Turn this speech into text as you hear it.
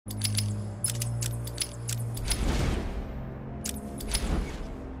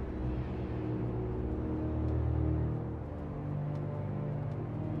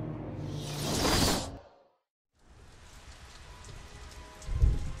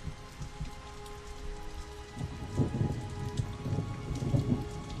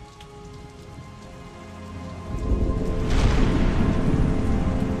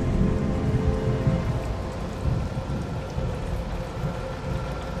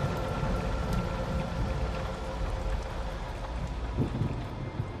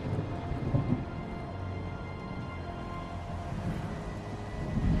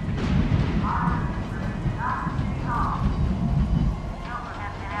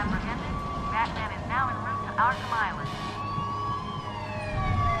Arkham Island.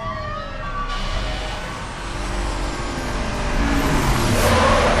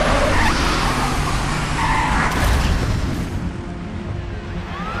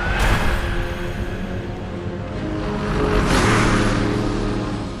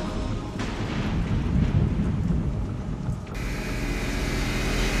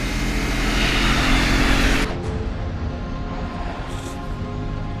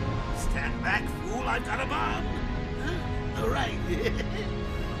 I've got a bomb. Huh? All right.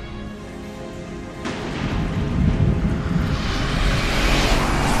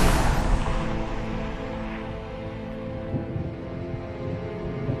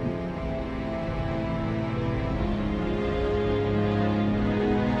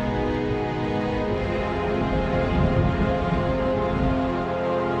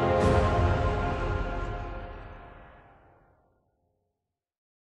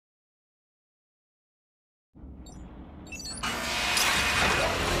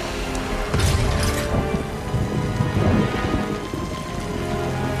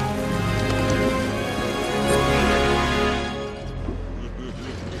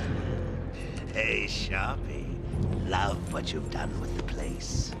 Hey, Sharpie. Love what you've done with the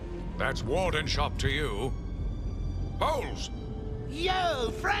place. That's Warden Shop to you. Bowles!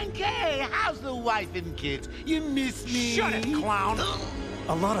 Yo, Frankie! How's the wife and kids? You miss me? Shut it, clown!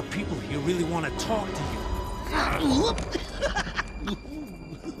 A lot of people here really want to talk to you.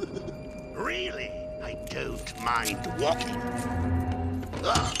 Really? I don't mind walking.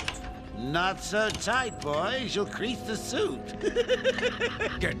 Not so tight, boys. You'll crease the suit.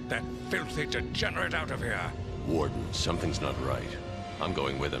 Get that filthy degenerate out of here! Warden, something's not right. I'm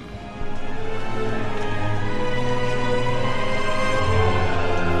going with him.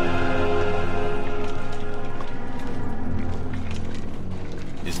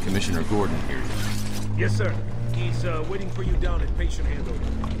 Is Commissioner Gordon here yet? Yes, sir. He's waiting for you down at patient handover.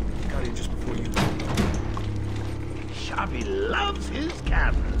 Got here just before you. Sharpie loves his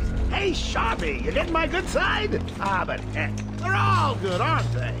cameras. Hey, Sharpie, you getting my good side? Ah, but heck, they're all good,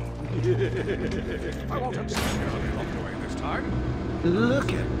 aren't they? I won't accept you locked away this time.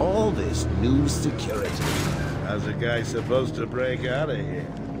 Look at all this new security. How's a guy supposed to break out of here?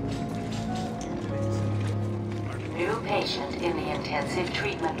 New patient in the intensive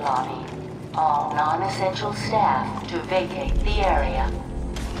treatment lobby. All non-essential staff to vacate the area.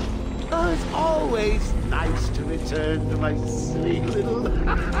 Oh, it's always nice to return to my sweet little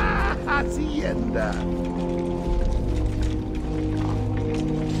hacienda.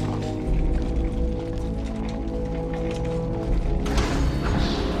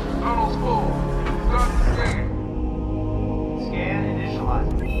 Tunnel's full. Start the scan. Scan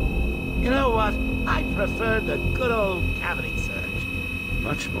initialized. You know what? I prefer the good old cavity search.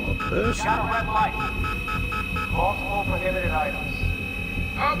 Much more personal. Got a red light. Multiple prohibited items.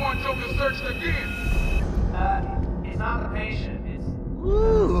 I want Joker searched again! It's not the patient, it's...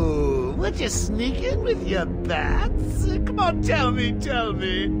 Ooh, would you sneak in with your bats? Come on, tell me.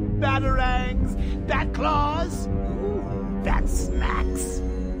 Batarangs, bat claws, ooh, bat snacks.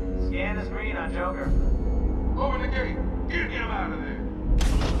 Scan is green on Joker. Open the gate! Get him out of there!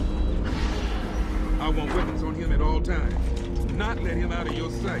 I want weapons on him at all times. Do not let him out of your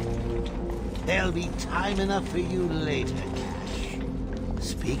sight. There'll be time enough for you later, Cash.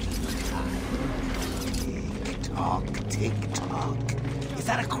 Speaking of time, tick-tock. Is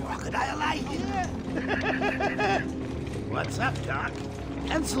that a crocodile I hear? What's up, Doc?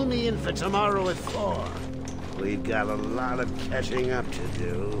 Pencil me in for tomorrow at 4. We've got a lot of catching up to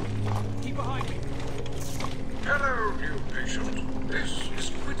do. Keep behind me. Hello, new patient. This is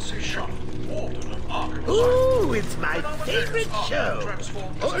Quincy Shop, Warden of Arkham Asylum. Ooh, it's my favorite show.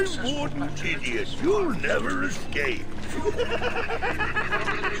 I'm Warden Idiot. You'll never escape.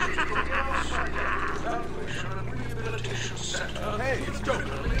 Hey, it's Joker.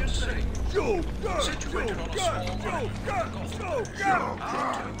 Go!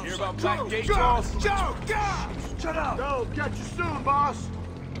 Hear about Black Gate, boss? Shut up! Go, catch you soon, boss!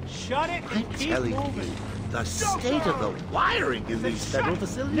 Shut it I'm and keep telling moving. you, the state of the wiring in these federal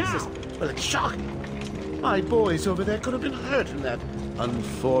facilities is, well, it's shocking. My boys over there could have been hurt in that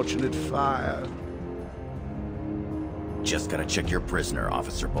unfortunate fire. Just gotta check your prisoner,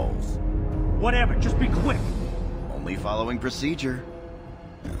 Officer Bowles. Whatever, just be quick. Only following procedure.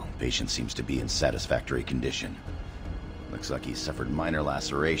 Well, patient seems to be in satisfactory condition. Looks like he suffered minor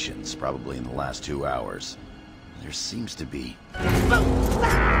lacerations, probably in the last 2 hours. There seems to be...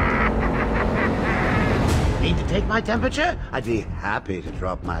 Need to take my temperature? I'd be happy to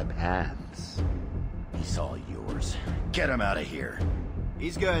drop my pants. He's all yours. Get him out of here.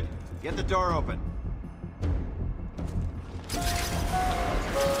 He's good. Get the door open.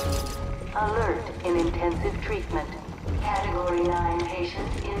 Alert in intensive treatment. Category 9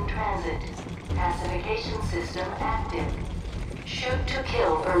 patient in transit. Pacification system active. Shoot to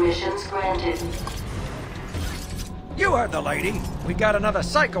kill permissions granted. You heard the lady. We got another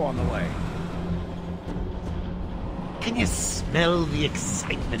psycho on the way. Can you smell the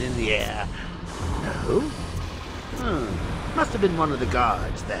excitement in the air? No? Must have been one of the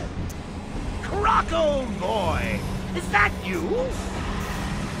guards then. Croc, old boy! Is that you?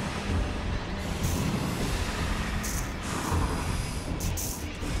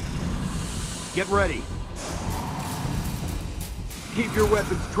 Get ready. Keep your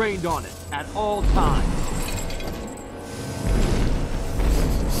weapons trained on it at all times.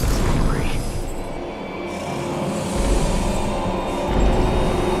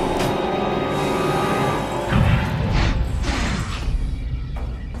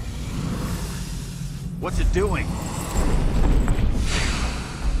 What's it doing?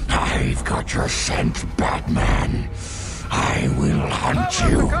 I've got your scent, Batman. I will hunt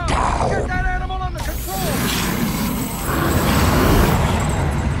you down. Get that animal under control!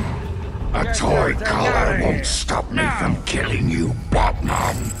 A toy collar won't stop me from killing you,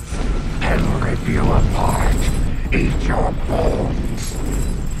 Batman. I'll rip you apart. Eat your bones.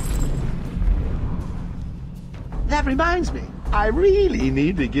 That reminds me. I really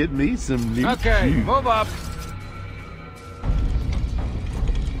need to get me some new Okay, shoes. move up.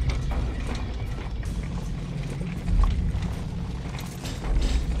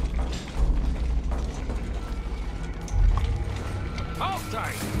 Hold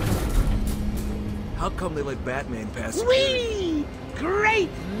tight. How come they let Batman pass security? Whee! Great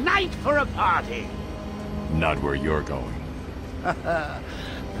night for a party! Not where you're going. The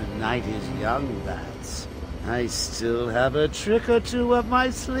night is young, Bats. I still have a trick or two up my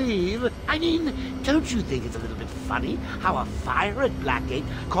sleeve. I mean, don't you think it's a little bit funny how a fire at Blackgate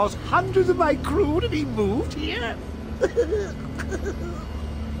caused hundreds of my crew to be moved here?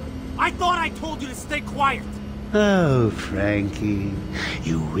 I thought I told you to stay quiet. Oh, Frankie,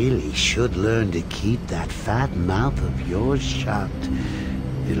 you really should learn to keep that fat mouth of yours shut.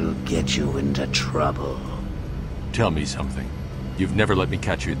 It'll get you into trouble. Tell me something. You've never let me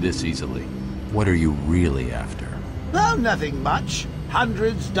catch you this easily. What are you really after? Oh, nothing much.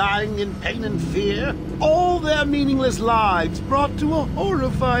 Hundreds dying in pain and fear. All their meaningless lives brought to a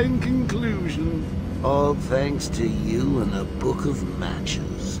horrifying conclusion. All thanks to you and a book of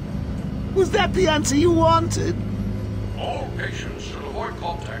matches. Was that the answer you wanted? All patients should avoid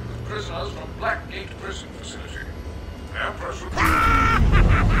contact with prisoners from Blackgate Prison Facility. Their presence...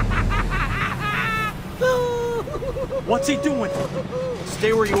 What's he doing?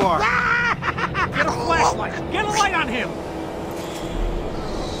 Stay where you are. Get a flashlight. Get a light on him.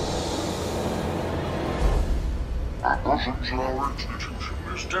 Admission to our institution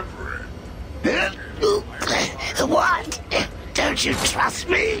is temporary. What? Don't you trust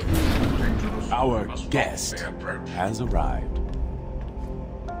me? Our guest has arrived.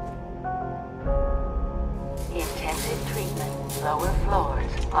 Intensive treatment. Lower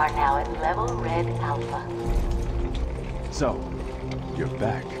floors are now at level red alpha. So, you're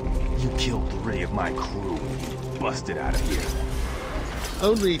back. You killed 3 of my crew. Busted out of here.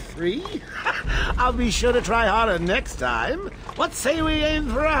 Only 3? I'll be sure to try harder next time. What say we aim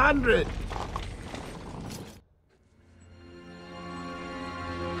for 100?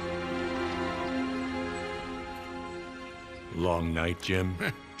 Long night, Jim.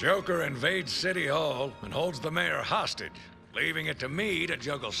 Joker invades City Hall and holds the mayor hostage, leaving it to me to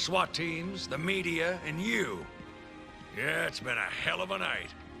juggle SWAT teams, the media, and you. Yeah, it's been a hell of a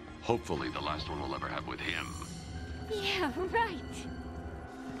night. Hopefully the last one we'll ever have with him. Yeah, right.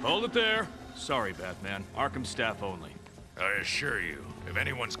 Hold it there. Sorry, Batman. Arkham staff only. I assure you, if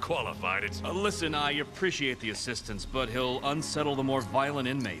anyone's qualified, it's... Listen, I appreciate the assistance, but he'll unsettle the more violent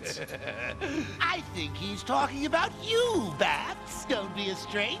inmates. I think he's talking about you, Bats. Don't be a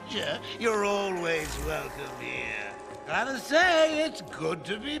stranger. You're always welcome here. Gotta say, it's good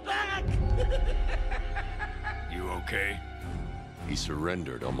to be back. You okay? He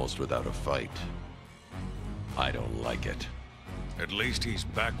surrendered almost without a fight. I don't like it. At least he's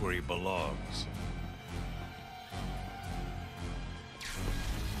back where he belongs.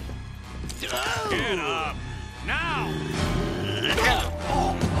 Get up! Now!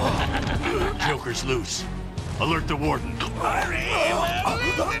 Joker's loose. Alert the warden. Hurry! We're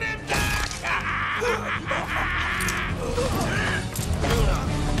losing him,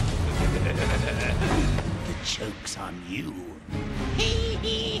 The joke's on you.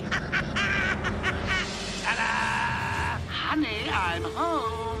 Ta-da! Honey, I'm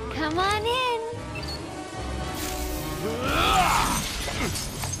home. Come on in.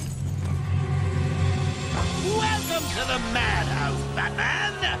 Welcome to the madhouse,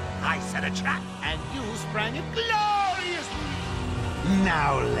 Batman! I set a trap, and you sprang it gloriously!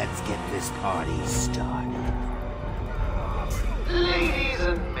 Now let's get this party started. Ladies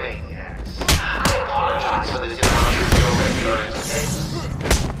and maniacs, I apologize for this interruption to your regular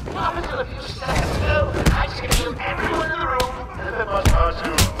entertainment. Up until a few seconds ago, I scheduled everyone in the room and then my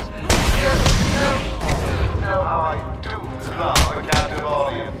cartoons. You know how I do love a captive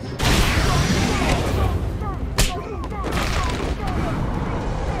audience.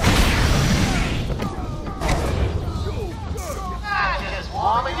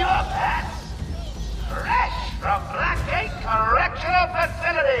 Warming you up, Pats! Fresh from Blackgate Correctional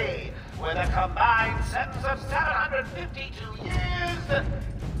Facility, with a combined sentence of 752 years.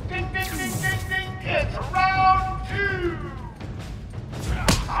 Ding, ding, ding, ding, ding! It's round 2.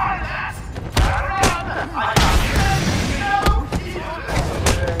 Hard ass! Run! I got no healers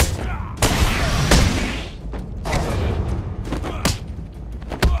today.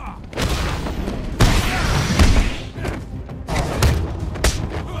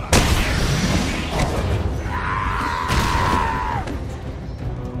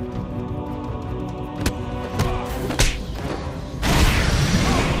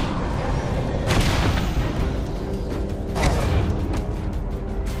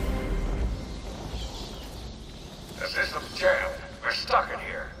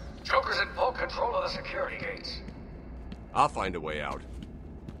 I'll find a way out.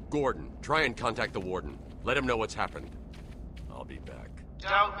 Gordon, try and contact the warden. Let him know what's happened. I'll be back.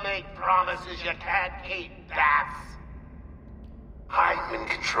 Don't make promises you can't keep, Bats. I'm in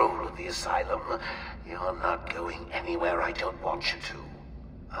control of the asylum. You're not going anywhere I don't want you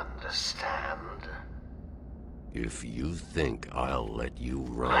to. Understand? If you think I'll let you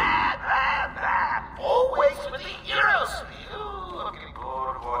run... Always with the Euro spiel. Looking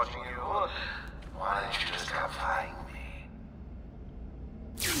forward to watching you. Why don't you just come find me?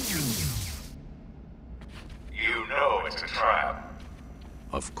 You know it's a trap.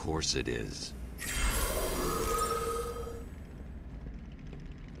 Of course it is.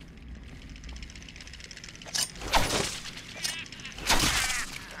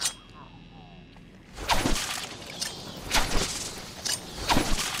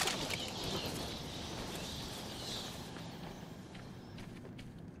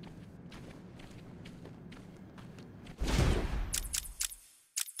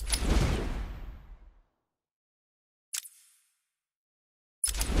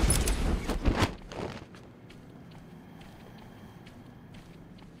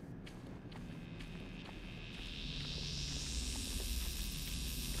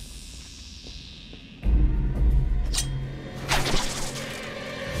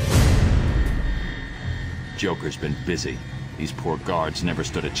 Joker's been busy. These poor guards never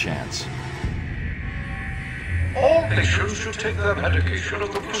stood a chance. All patients should take their medication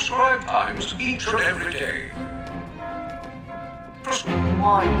at the prescribed times each and every day.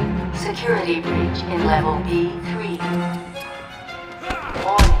 Warning. Security breach in level B3.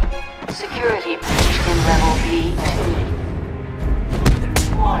 Warning. Security breach in level B2.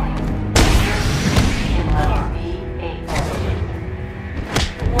 Warning. Security breach in level B8.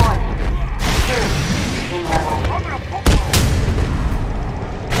 Warning. Security breach in level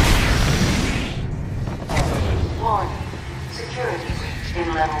Warning. Security breach in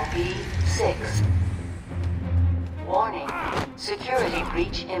level B6. Warning. Security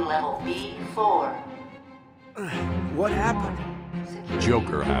breach in level B4. What happened?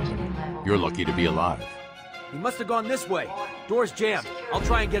 Joker happened. You're lucky to be alive. He must have gone this way. Door's jammed. I'll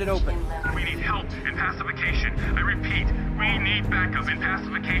try and get it open. We need help in pacification. I repeat, we need backup in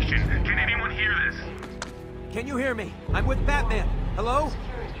pacification. Can anyone hear this? Can you hear me? I'm with Batman. Hello?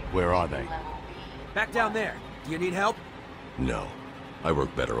 Where are they? Back down there. Do you need help? No. I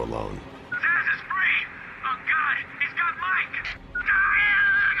work better alone. Zaz is free! Oh God, he's got Mike!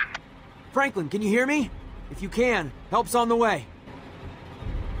 Franklin, can you hear me? If you can, help's on the way.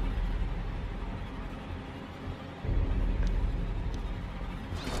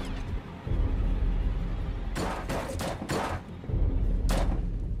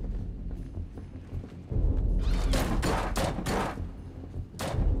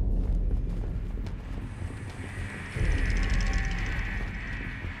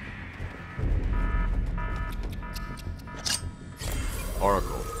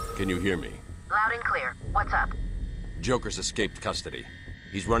 Oracle, can you hear me? Loud and clear. What's up? Joker's escaped custody.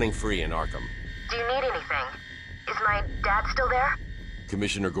 He's running free in Arkham. Do you need anything? Is my dad still there?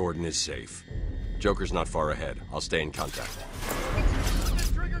 Commissioner Gordon is safe. Joker's not far ahead. I'll stay in contact. Put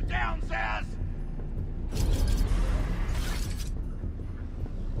the trigger down, Zaz!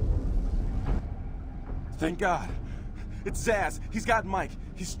 Thank God. It's Zsasz. He's got Mike.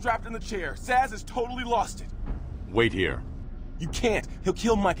 He's strapped in the chair. Zsasz has totally lost it. Wait here. You can't. He'll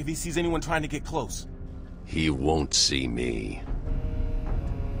kill Mike if he sees anyone trying to get close. He won't see me.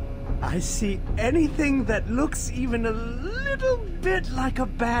 I see anything that looks even a little bit like a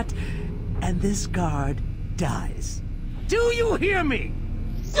bat, and this guard dies. Do you hear me?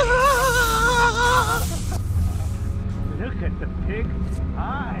 Look at the pig's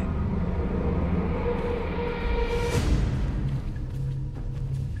eye.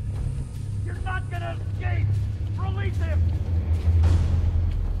 You're not gonna escape! Release him!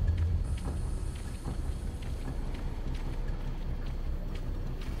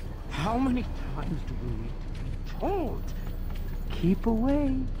 How many times do we need to be told? Keep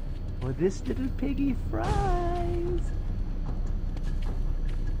away, or this little piggy fries.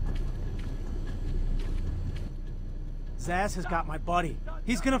 Zsasz has got my buddy.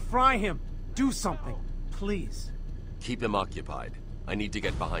 He's gonna fry him. Do something, please. Keep him occupied. I need to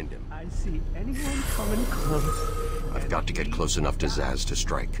get behind him. I see anyone coming close. I've got to get close enough to Zsasz to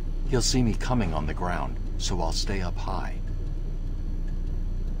strike. He'll see me coming on the ground, so I'll stay up high.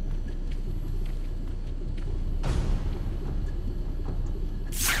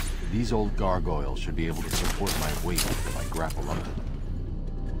 These old gargoyles should be able to support my weight if I grapple up to them.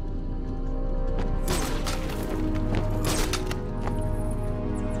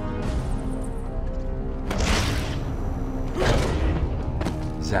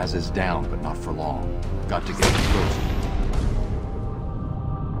 Zsasz is down, but not for long. Got to get close.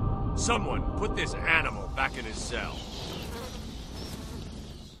 Someone put this animal back in his cell.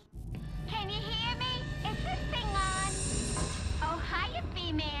 Can you hear me? Is this thing on? Oh, hiya,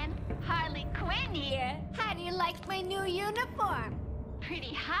 B-Man. Harley Quinn here. How do you like my new uniform?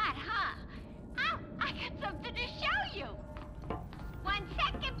 Pretty hot, huh? Oh, I got something to show you. 1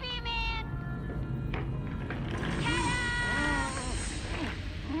 second, B-Man.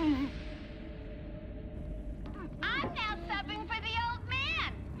 I'm now subbing for the old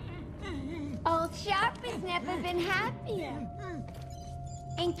man. Old Sharp has never been happier.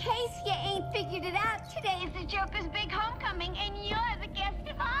 In case you ain't figured it out, today is the Joker's big homecoming, and you're the guest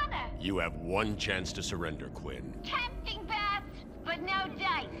of honor. You have one chance to surrender, Quinn. Tempting, Bats, but no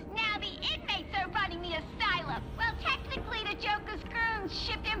dice. Now the inmates are running the asylum. Well, technically the Joker's goons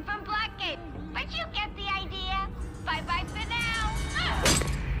shipped in from Blackgate, but you get the idea. Bye-bye for now.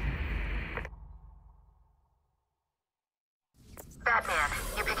 Batman,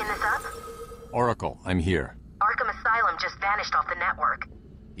 you picking this up? Oracle, I'm here. Arkham Asylum just vanished off the network.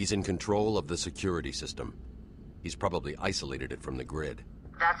 He's in control of the security system. He's probably isolated it from the grid.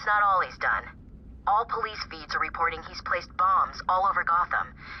 That's not all he's done. All police feeds are reporting he's placed bombs all over Gotham.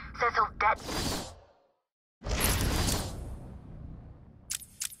 Says he'll detonate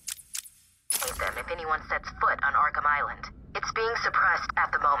them if anyone sets foot on Arkham Island. It's being suppressed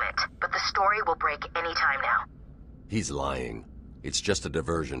at the moment, but the story will break any time now. He's lying. It's just a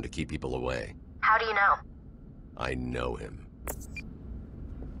diversion to keep people away. How do you know? I know him.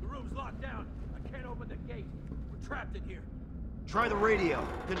 The room's locked down. I can't open the gate. We're trapped in here. Try the radio.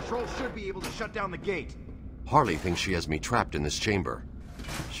 Control should be able to shut down the gate. Harley thinks she has me trapped in this chamber.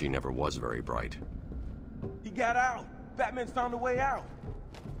 She never was very bright. He got out. Batman's found a way out.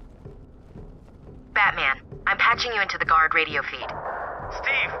 Batman, I'm patching you into the guard radio feed.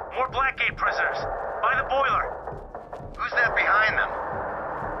 Steve, more Blackgate prisoners. By the boiler. Who's that behind them?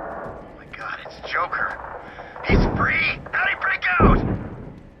 Oh my god, it's Joker. He's free! How'd he break out?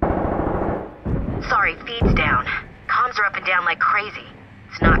 Sorry, feed's down. Comms are up and down like crazy.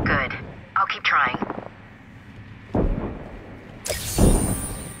 It's not good. I'll keep trying.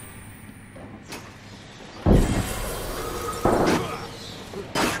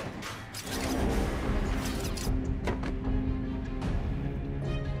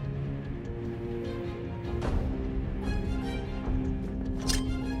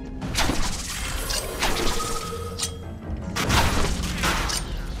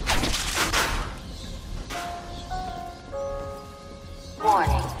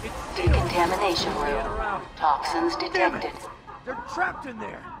 Warning. Decontamination room. Toxins detected. They're trapped in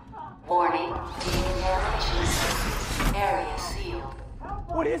there. Warning. Decontamination system. Area sealed.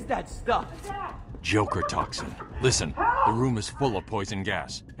 What is that stuff? Joker toxin. Listen, the room is full of poison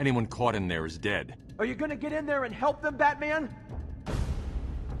gas. Anyone caught in there is dead. Are you gonna get in there and help them, Batman?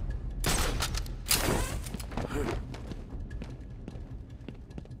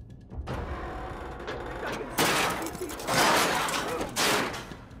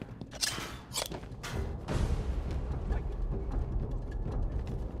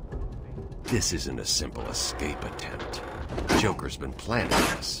 This isn't a simple escape attempt. Joker's been planning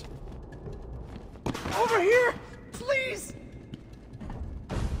this. Over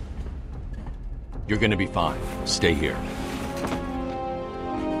You're gonna be fine. Stay here.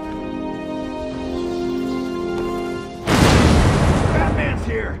 Batman's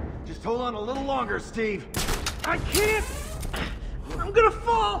here! Just hold on a little longer, Steve. I can't! I'm gonna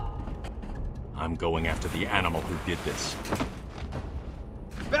fall! I'm going after the animal who did this.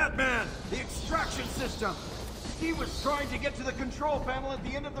 Batman! The extraction system! Steve was trying to get to the control panel at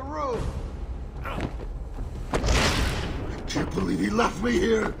the end of the room! I can't believe he left me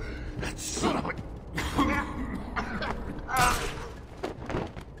here! That son of a...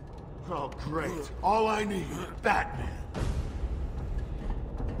 Oh, great. All I need is Batman.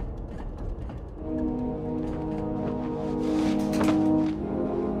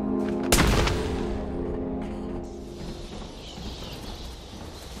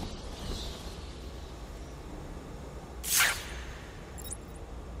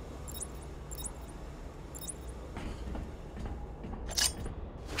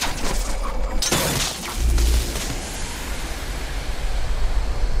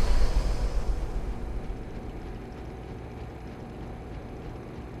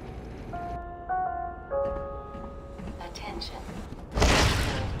 Attention.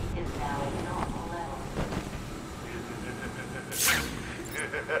 Is now at normal level.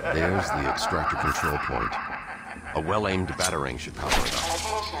 There's the extractor control point. A well-aimed batarang should power it up.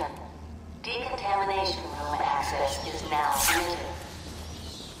 Attention. Decontamination room access is now permitted.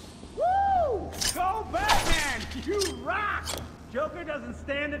 Woo! Go Batman! You rock! Joker doesn't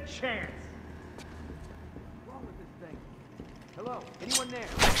stand a chance. What's wrong with this thing? Hello? Anyone there?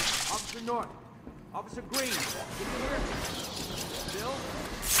 Officer North. Officer Green. Can you hear me? Bill?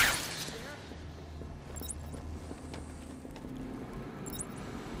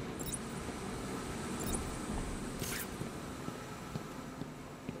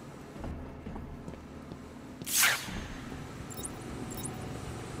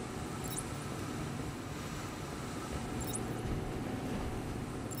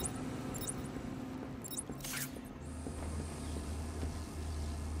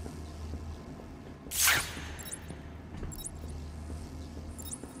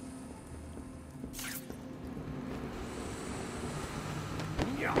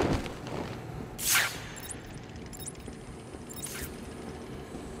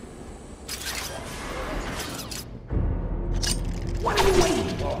 What are you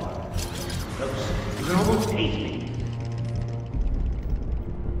waiting for? You can almost taste me.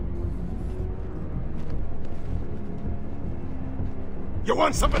 You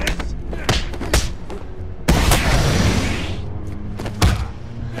want some of this?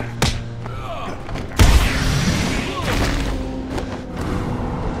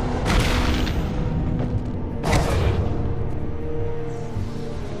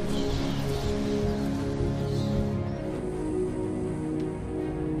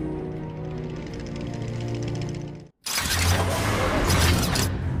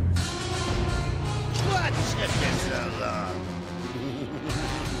 What took you so long?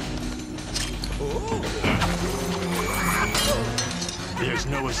 There's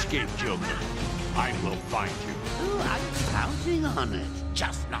no escape, Joker. I will find you. Oh, I'm counting on it.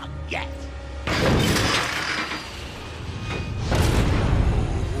 Just not yet.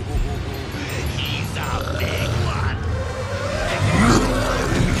 He's a big one.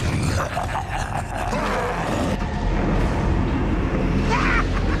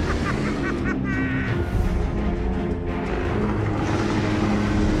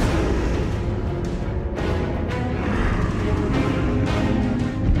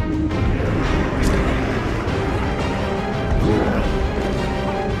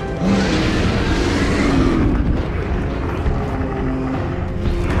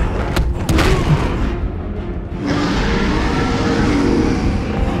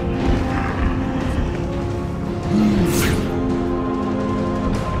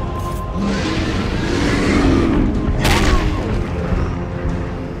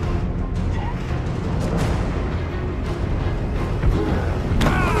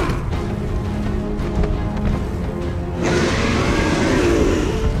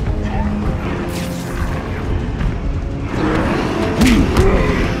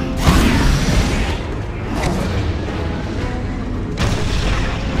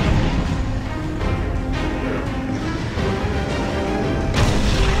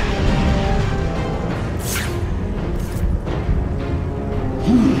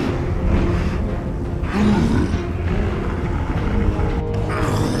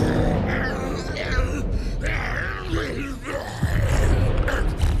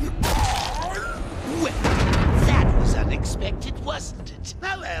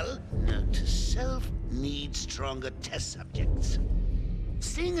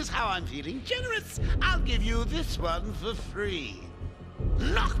 seeing as how I'm feeling generous, I'll give you this one for free.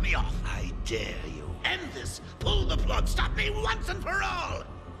 Knock me off, I dare you. End this. Pull the plug. Stop me once and for all.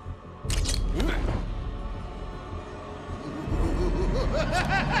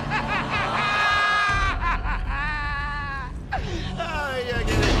 Oh, you're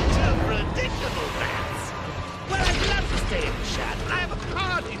getting too predictable, Bats. Well, I'd love to stay in the chat, but I have a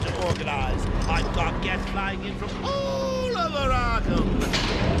party to organize. I've got guests flying in from all over Arkham.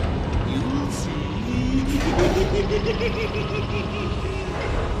 You'll see.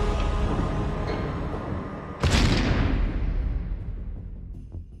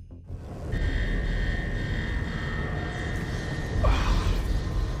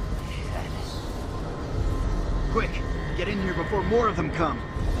 Quick, get in here before more of them come.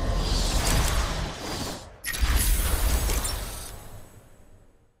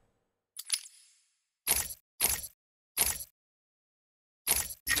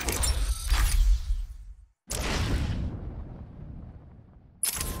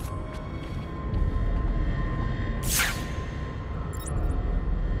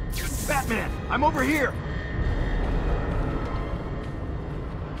 Batman, I'm over here!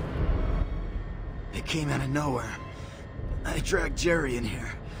 It came out of nowhere. I dragged Jerry in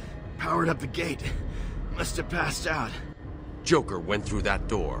here. Powered up the gate. Must have passed out. Joker went through that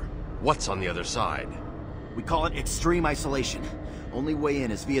door. What's on the other side? We call it extreme isolation. Only way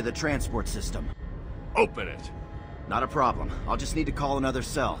in is via the transport system. Open it! Not a problem. I'll just need to call another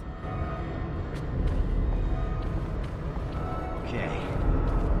cell. Okay.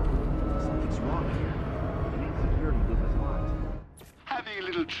 Something's wrong here. The main security loop is locked. Having a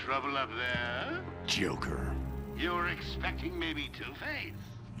little trouble up there? Joker. You're expecting maybe Two-Face?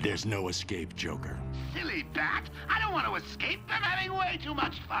 There's no escape, Joker. Silly bat! I don't want to escape. I'm having way too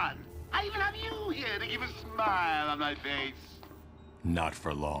much fun. I even have you here to give a smile on my face. Not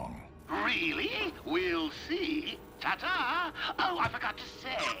for long. Really? We'll see. Ta-ta! Oh, I forgot to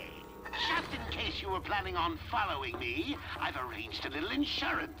say. Just in case you were planning on following me, I've arranged a little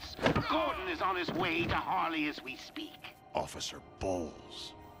insurance. Gordon is on his way to Harley as we speak. Officer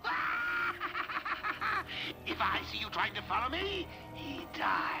Bowles. If I see you trying to follow me, he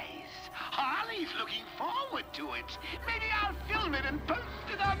dies. Harley's looking forward to it. Maybe I'll film it and post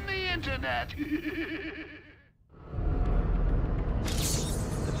it on the internet.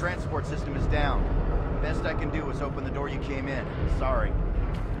 The transport system is down. Best I can do is open the door you came in. Sorry.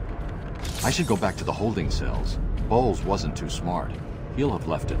 I should go back to the holding cells. Bowles wasn't too smart. He'll have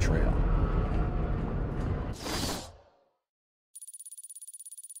left a trail.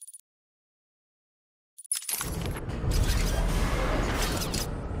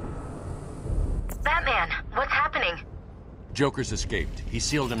 Batman, what's happening? Joker's escaped. He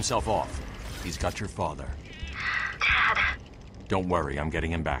sealed himself off. He's got your father. Dad. Don't worry, I'm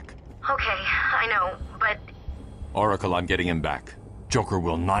getting him back. Okay, I know, but... Oracle, I'm getting him back. Joker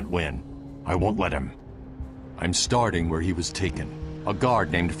will not win. I won't let him. I'm starting where he was taken. A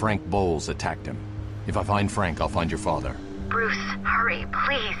guard named Frank Bowles attacked him. If I find Frank, I'll find your father. Bruce, hurry,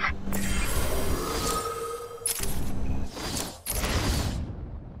 please.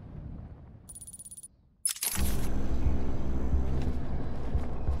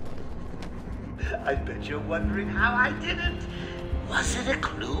 I bet you're wondering how I did it. Was it a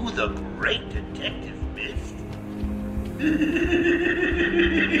clue the great detective missed?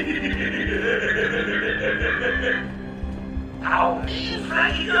 Oh, me and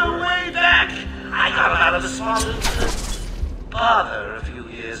Frankie go way back. I got out of the small bother a few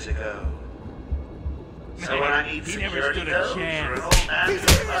years ago. So when I need security codes for an old man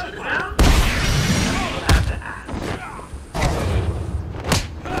from underground, you'll have to ask.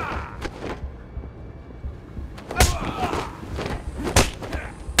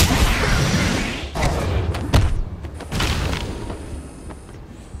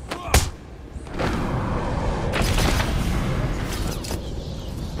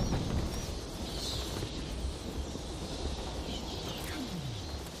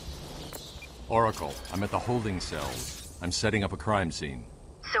 Oracle, I'm at the holding cells. I'm setting up a crime scene.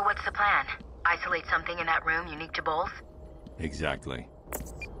 So what's the plan? Isolate something in that room unique to Bowles? Exactly.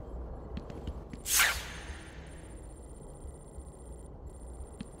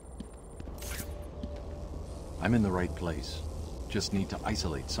 I'm in the right place. Just need to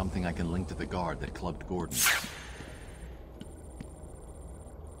isolate something I can link to the guard that clubbed Gordon.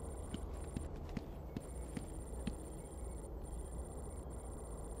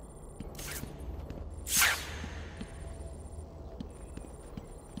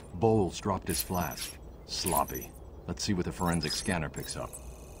 Bowles dropped his flask. Sloppy. Let's see what the forensic scanner picks up.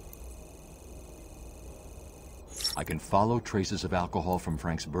 I can follow traces of alcohol from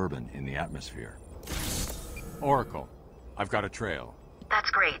Frank's bourbon in the atmosphere. Oracle, I've got a trail. That's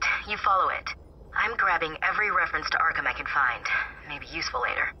great. You follow it. I'm grabbing every reference to Arkham I can find. Maybe useful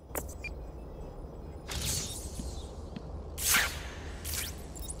later.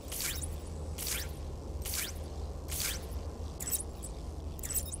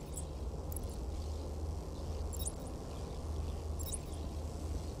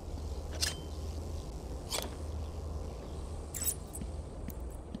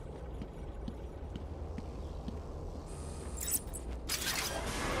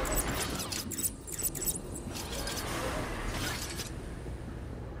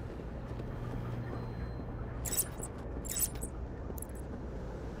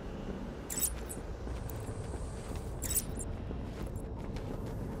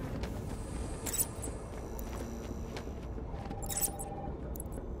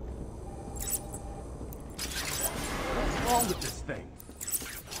 What's wrong with this thing?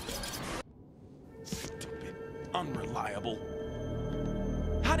 Stupid. Unreliable.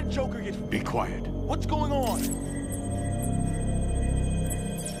 How did Joker get... Be quiet. What's going on?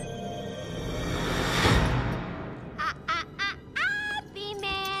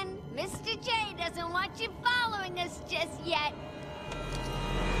 B-Man! Mr. J doesn't want you following us just yet.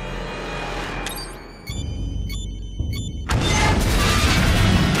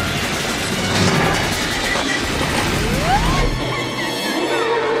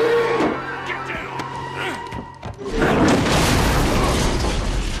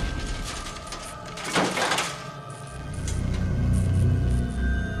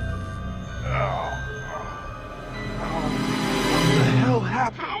 How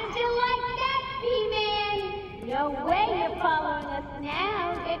did you like that, B-Man? No way you're following us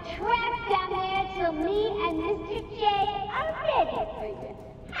now. You're trapped down there till me and Mr. J are ready for you.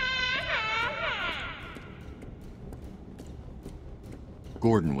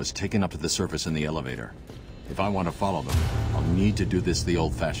 Gordon was taken up to the surface in the elevator. If I want to follow them, I'll need to do this the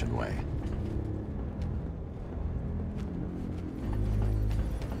old-fashioned way.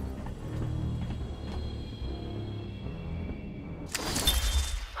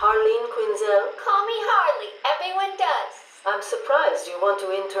 Harleen Quinzel? Call me Harley. Everyone does. I'm surprised you want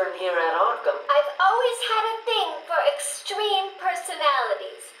to intern here at Arkham. I've always had a thing for extreme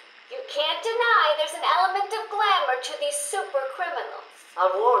personalities. You can't deny there's an element of glamour to these super criminals.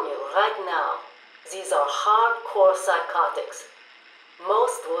 I'll warn you right now. These are hardcore psychotics.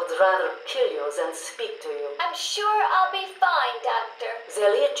 Most would rather kill you than speak to you. I'm sure I'll be fine, Doctor.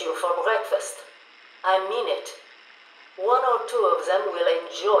 They'll eat you for breakfast. I mean it. One or two of them will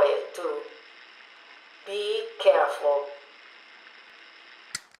enjoy it too. Be careful.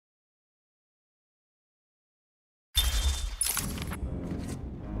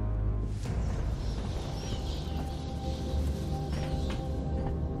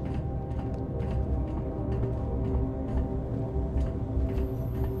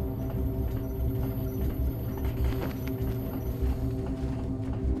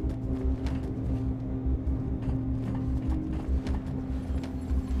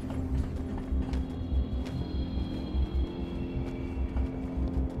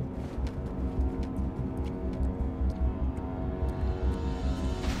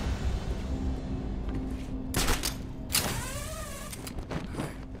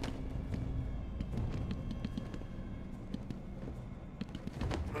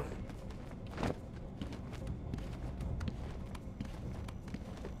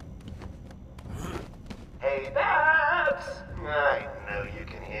 Hey, Babs! I know you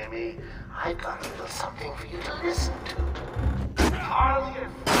can hear me. I've got a little something for you to listen to. Harley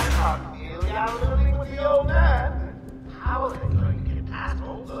and Frank are nearly out living with the old man. How are they going to get past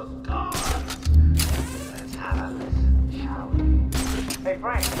all those guards? Let's have a listen, shall we? Hey,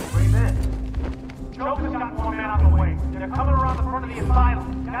 Frank, breathe in. Joker's got more men on the way. They're coming around the front of the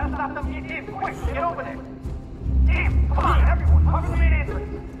asylum. You gotta stop them. Get in, quick, get over there. Damn, come on, everyone, cover the main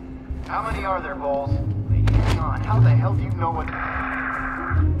entrance. How many are there, Bowles? Hang on, how the hell do you know what...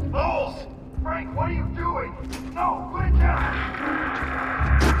 Bowles! Frank, what are you doing? No, put it down!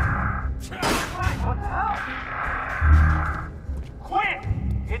 Frank, what the hell? Quinn!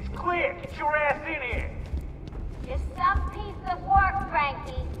 It's clear, get your ass in here. You're some piece of work,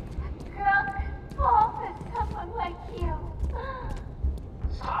 Frankie. A girl could fall for someone like you.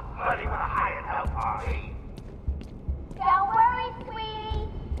 Stop flirting with a hired help, Harley. Don't worry, sweetie.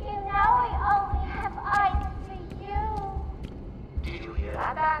 You know I only have eyes for you. Did you hear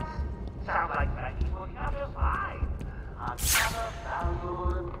that, Bats? Sounds like Frankie's looking out just fine. Another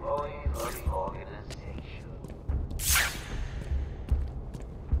valuable employee for the organization.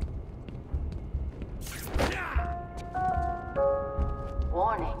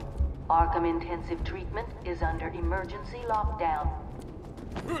 Arkham Intensive Treatment is under emergency lockdown.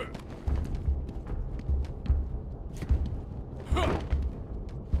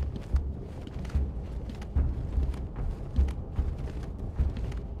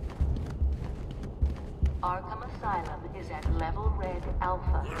 Arkham Asylum is at level red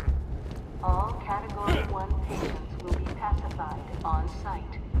alpha. All Category 1 patients will be pacified on site.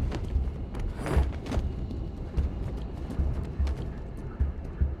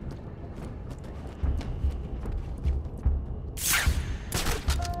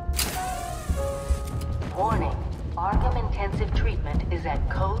 Warning, Arkham Intensive Treatment is at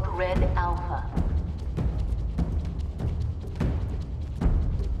Code Red Alpha.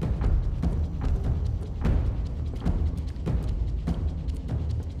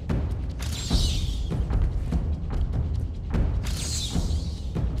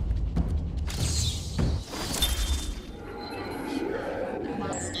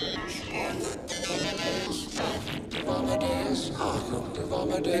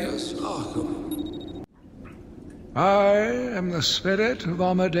 I am the spirit of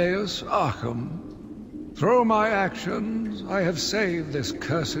Amadeus Arkham. Through my actions, I have saved this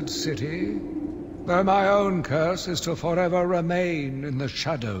cursed city, though my own curse is to forever remain in the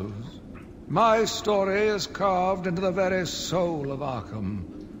shadows. My story is carved into the very soul of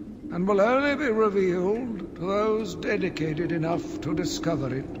Arkham, and will only be revealed to those dedicated enough to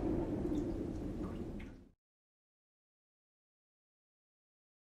discover it.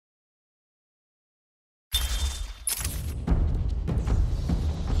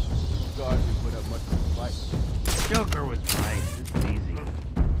 Joker was right. It's easy.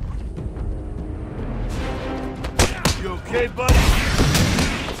 You okay, buddy?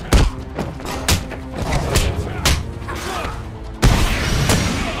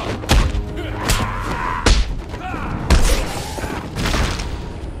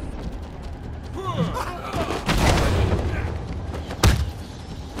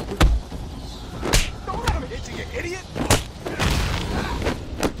 Don't let him hit you, you idiot!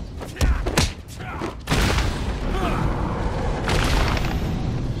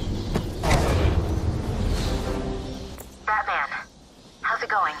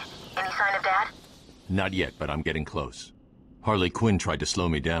 Not yet, but I'm getting close. Harley Quinn tried to slow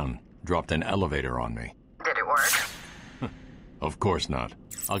me down. Dropped an elevator on me. Did it work? Of course not.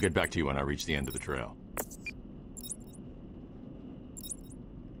 I'll get back to you when I reach the end of the trail.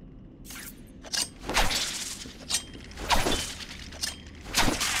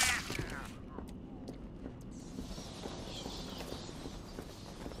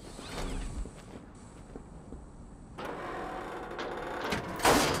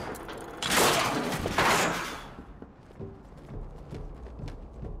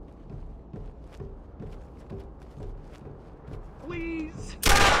 Please!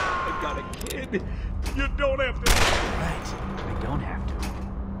 I got a kid. You don't have to. Right. I don't have to.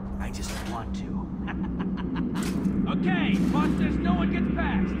 I just want to. Okay, watch this. No one gets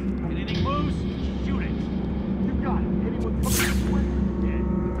past. Anything moves, shoot it. You got it. Anyone coming this way?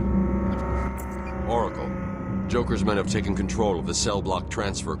 Oracle. Joker's men have taken control of the cell block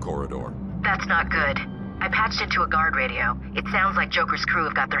transfer corridor. That's not good. I patched into a guard radio. It sounds like Joker's crew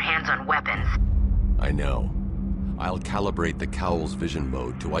have got their hands on weapons. I know. I'll calibrate the Cowl's vision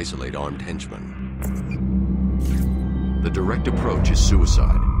mode to isolate armed henchmen. The direct approach is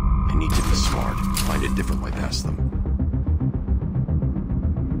suicide. I need to be smart, find a different way past them.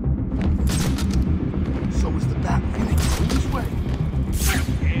 So is the bat feeling this way?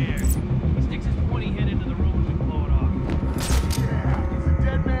 Here. He sticks his pointy head into the room and we blow it off. Yeah, he's a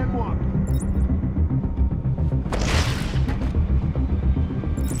dead man walking.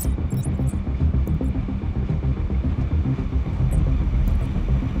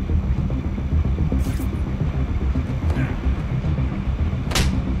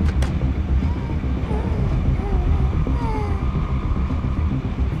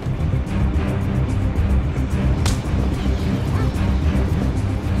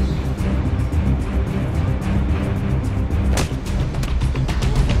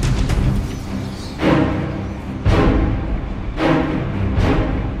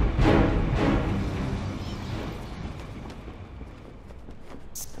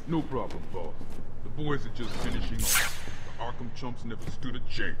 No problem, boss. The boys are just finishing off. The Arkham chumps never stood a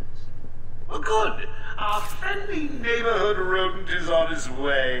chance. Well, good. Our friendly neighborhood rodent is on his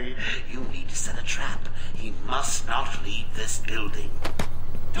way. You need to set a trap. He must not leave this building.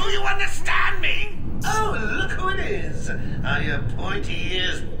 Do you understand me? Oh, look who it is. Are your pointy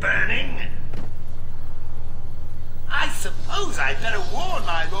ears burning? I suppose I'd better warn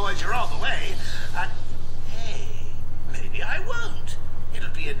my boys you're on the way. Hey, maybe I won't. It'll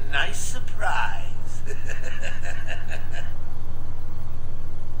be be a nice surprise.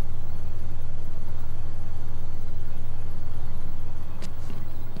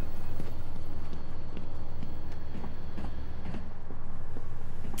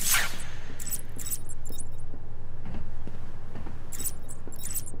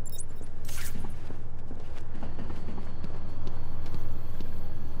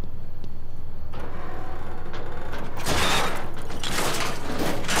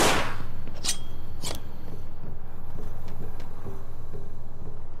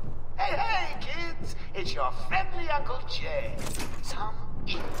 It's your friendly Uncle Jay. Some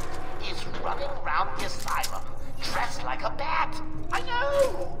idiot is running around the asylum, dressed like a bat. I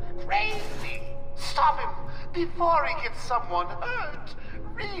know! Crazy! Stop him before he gets someone hurt.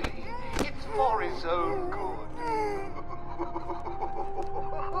 Really, it's for his own good.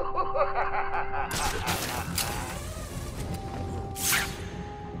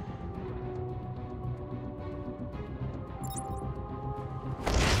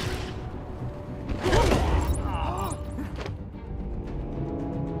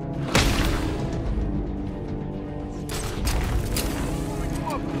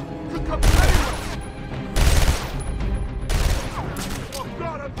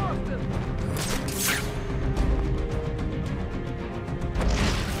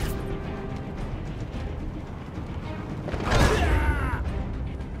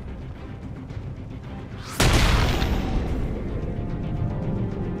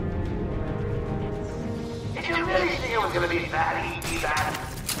 Gonna be that easy, man.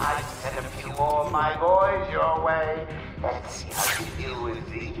 I sent a few more of my boys your way. Let's see how you deal with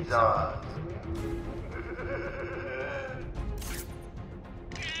these odds.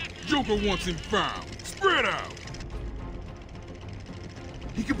 Joker wants him found. Spread out.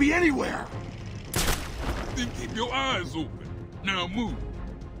 He could be anywhere. Then keep your eyes open. Now move.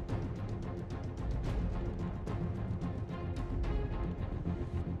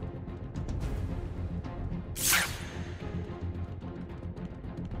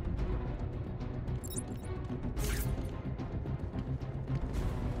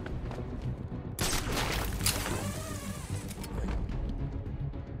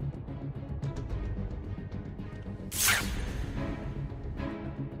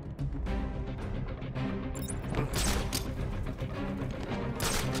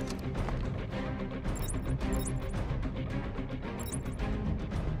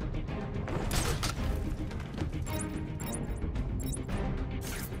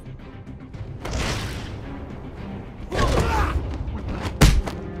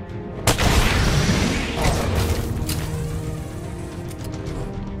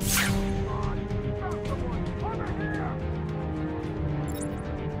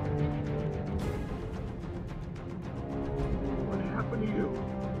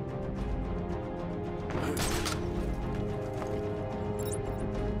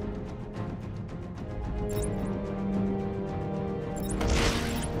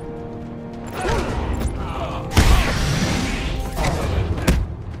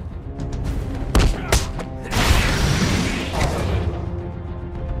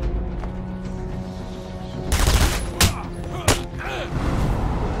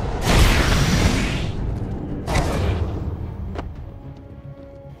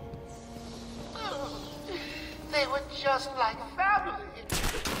 Just like family.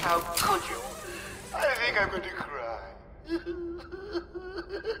 How could you? I think I'm going to cry.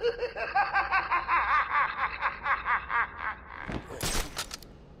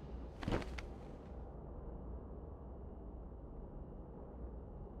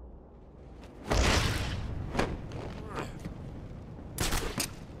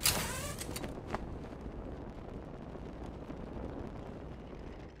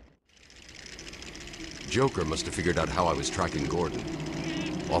 Joker must have figured out how I was tracking Gordon.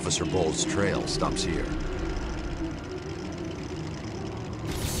 Officer Bowles' trail stops here.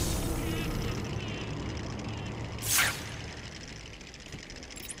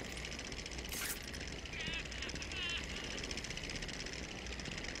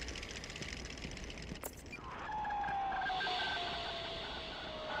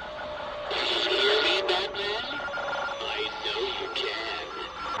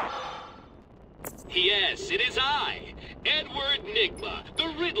 Yes, it is I, Edward Nigma,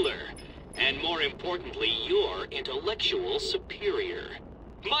 the Riddler, and more importantly, your intellectual superior.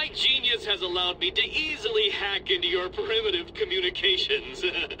 My genius has allowed me to easily hack into your primitive communications.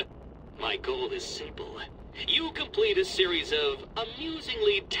 My goal is simple. You complete a series of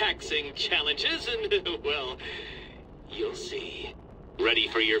amusingly taxing challenges and, well, you'll see. Ready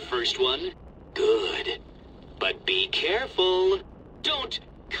for your first one? Good. But be careful. Don't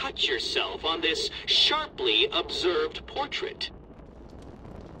cut yourself on this sharply observed portrait.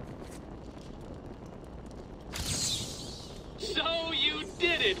 So you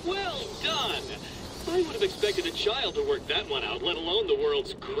did it! Well done! I would have expected a child to work that one out, let alone the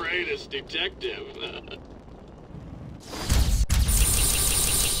world's greatest detective.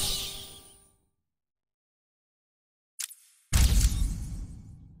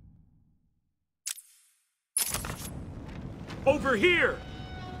 Over here!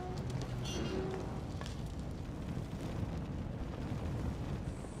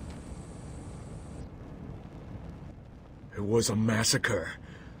 It was a massacre.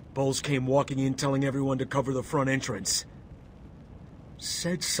 Bowles came walking in telling everyone to cover the front entrance.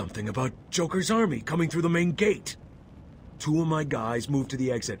 Said something about Joker's army coming through the main gate. 2 of my guys moved to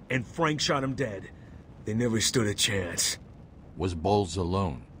the exit, and Frank shot him dead. They never stood a chance. Was Bowles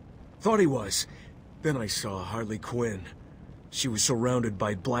alone? Thought he was. Then I saw Harley Quinn. She was surrounded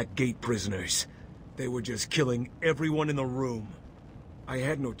by Black Gate prisoners. They were just killing everyone in the room. I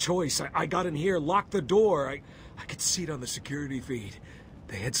had no choice. I got in here, locked the door. I could see it on the security feed.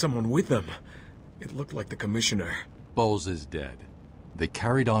 They had someone with them. It looked like the commissioner. Bowles is dead. They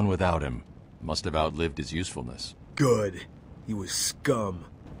carried on without him. Must have outlived his usefulness. Good. He was scum.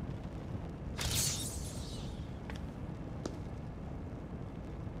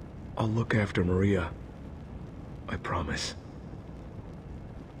 I'll look after Maria. I promise.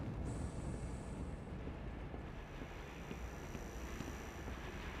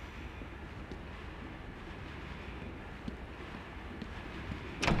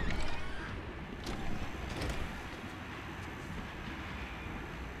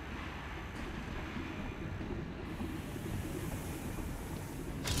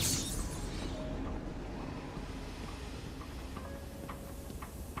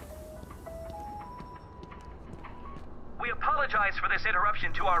 Apologize for this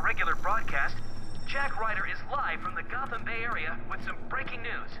interruption to our regular broadcast. Jack Ryder is live from the Gotham Bay Area with some breaking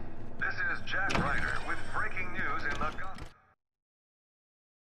news. This is Jack Ryder with breaking news in the Gotham.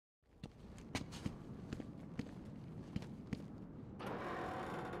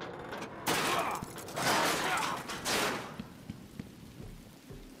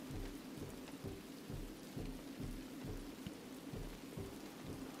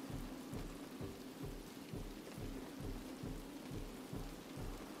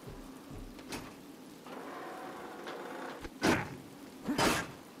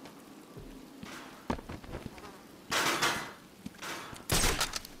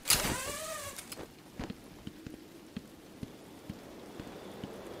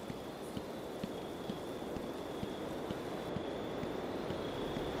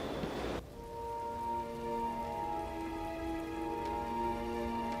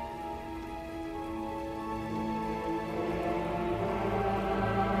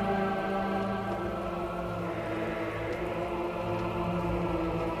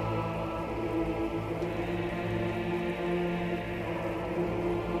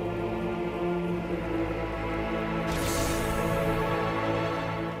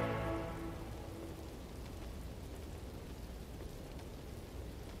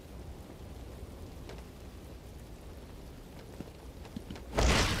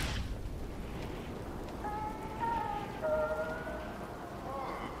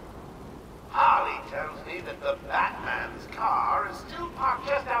 Tells me that the Batman's car is still parked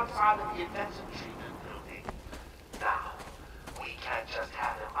just outside of the intensive treatment building. Now, we can't just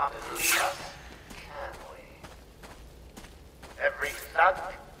have him up and leave us, can we? Every thug,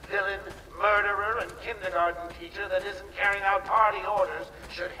 villain, murderer, and kindergarten teacher that isn't carrying out party orders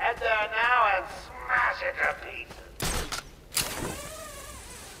should head there now and smash it to pieces.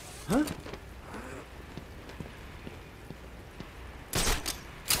 Huh?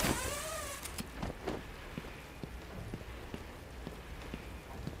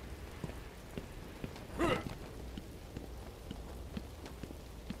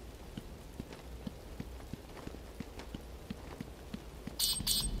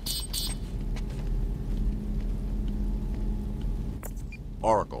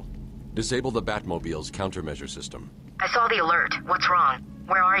 Oracle, disable the Batmobile's countermeasure system. I saw the alert. What's wrong?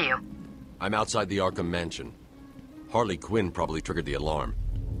 Where are you? I'm outside the Arkham Mansion. Harley Quinn probably triggered the alarm.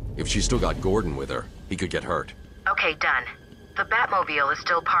 If she's still got Gordon with her, he could get hurt. Okay, done. The Batmobile is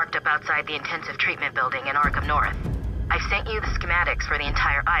still parked up outside the intensive treatment building in Arkham North. I've sent you the schematics for the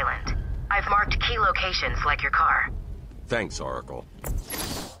entire island. I've marked key locations like your car. Thanks, Oracle.